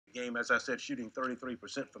Game, as I said, shooting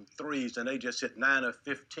 33% from threes, and they just hit 9 of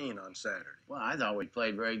 15 on Saturday. Well, I thought we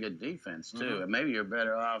played very good defense too. And maybe you're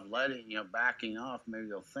better off backing off. Maybe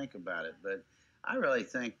they'll think about it. But I really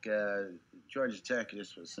think Georgia Tech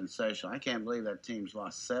just was sensational. I can't believe that team's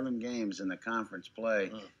lost 7 games in the conference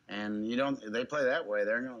play, and they play that way,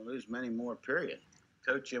 they're going to lose many more. Period.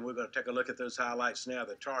 Coach, and we're going to take a look at those highlights now.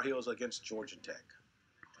 The Tar Heels against Georgia Tech.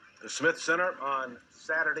 The Smith Center on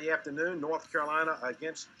Saturday afternoon, North Carolina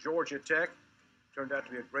against Georgia Tech. Turned out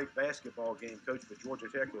to be a great basketball game, Coach, but Georgia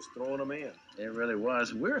Tech was throwing them in. It really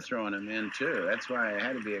was. We were throwing them in, too. That's why it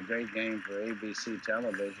had to be a great game for ABC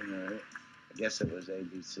television, or I guess it was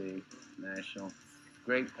ABC National.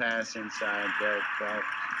 Great pass inside Derek Phelps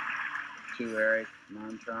to Eric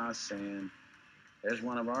Montross, and there's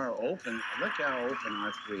one of our open. Look how open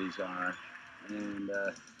our threes are. And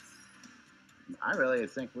I really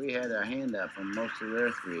think we had a hand up on most of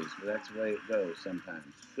their threes, but that's the way it goes sometimes.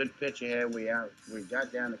 Good pitch ahead. We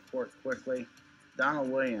got down the court quickly. Donald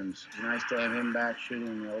Williams, nice to have him back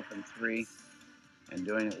shooting the open 3 and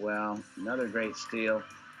doing it well. Another great steal.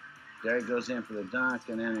 Derek goes in for the dunk,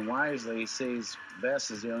 and then wisely he sees Bess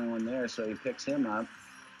is the only one there, so he picks him up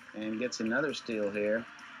and gets another steal here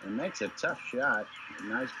and makes a tough shot. A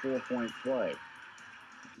nice 4-point play.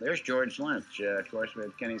 There's George Lynch. Of course, we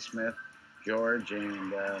had Kenny Smith, George,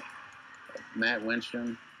 and Matt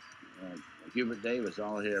Winstrom, Hubert Davis,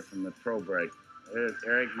 all here from the pro break.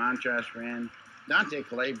 Eric Montross ran. Dante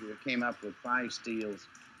Calabria came up with 5 steals.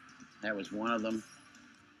 That was one of them.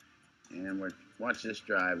 And watch this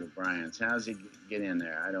drive of Bryant's. How does he get in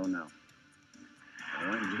there? I don't know. I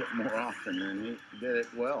want him to do it more often, and he did it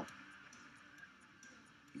well.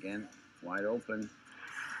 Again, wide open.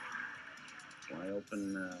 Wide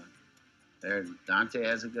open. There, Dante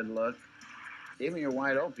has a good look. Even you're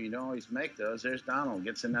wide open, you don't always make those. There's Donald,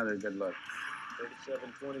 gets another good look.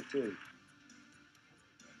 37-22.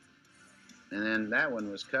 And then that one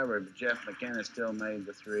was covered, but Jeff McKenna still made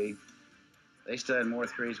the 3. They still had more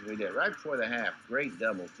threes than we did. Right before the half, great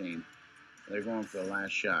double team. They're going for the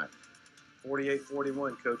last shot.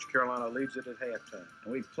 48-41, Coach. Carolina leads it at halftime.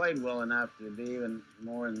 And we played well enough to be even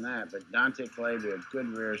more than that, but Dante Calabria, good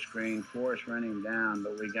rear screen, Forrest running him down,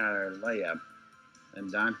 but we got our layup.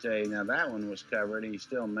 And Dante, now that one was covered. He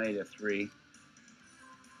still made a 3.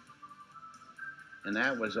 And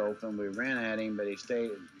that was open. We ran at him, but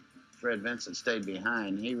Fred Vincent stayed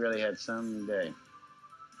behind. He really had some day.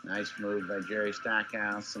 Nice move by Jerry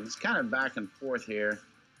Stackhouse. And it's kind of back and forth here.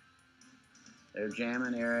 They're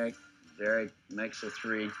jamming Eric. Derek makes a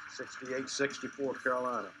 3. 68-64,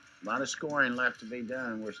 Carolina. A lot of scoring left to be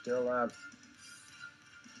done. We're still up.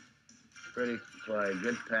 Pretty play.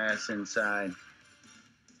 Good pass inside.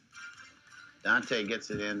 Dante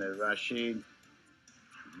gets it in to Rashid.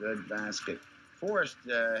 Good basket. Forrest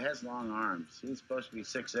has long arms. He's supposed to be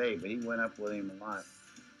 6'8", but he went up with him a lot.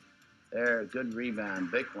 There, good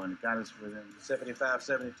rebound. Big one. Got us within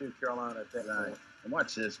 75-72, Carolina at that point. And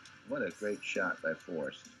watch this. What a great shot by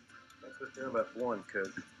Forrest. That's what about one,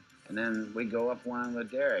 Coach. And then we go up one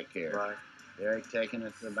with Derek here. Right. Derek taking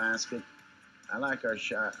it to the basket. I like our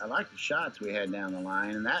shot. I like the shots we had down the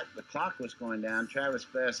line. And the clock was going down. Travis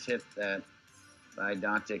Best hit that by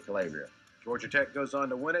Dante Calabria. Georgia Tech goes on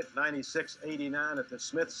to win it, 96-89 at the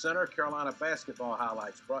Smith Center. Carolina basketball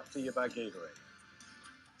highlights brought to you by Gatorade.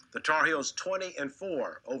 The Tar Heels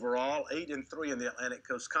 20-4 overall, 8-3 in the Atlantic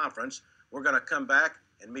Coast Conference. We're going to come back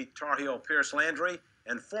and meet Tar Heel Pierce Landry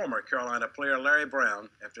and former Carolina player Larry Brown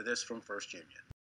after this from First Union.